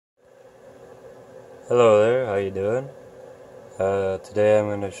Hello there, how you doing? Today I'm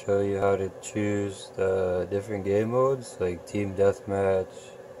going to show you how to choose the different game modes like Team Deathmatch,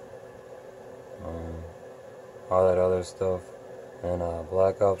 um, all that other stuff, and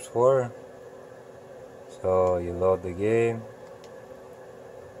Black Ops 4. So you load the game.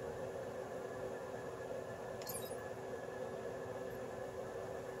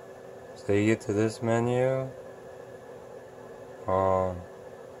 So you get to this menu, um,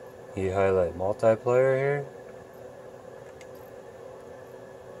 you highlight multiplayer here,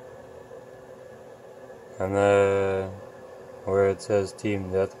 and then where it says Team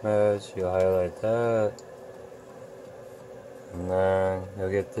Deathmatch, you'll highlight that, and then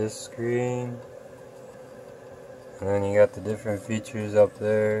you'll get this screen, and then you got the different features up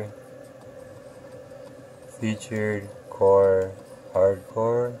there. Featured, core,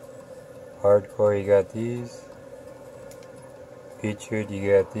 hardcore. Hardcore, you got these. Featured,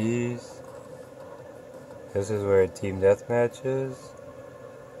 you got these. This is where Team Deathmatch is.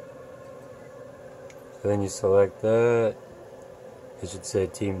 So then you select that. It should say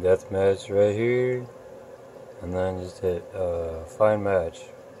Team Deathmatch right here. And then just hit Find Match.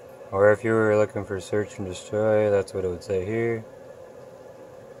 Or if you were looking for Search and Destroy, that's what it would say here.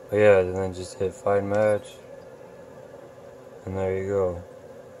 But yeah, and then just hit Find Match. And there you go.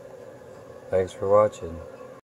 Thanks for watching.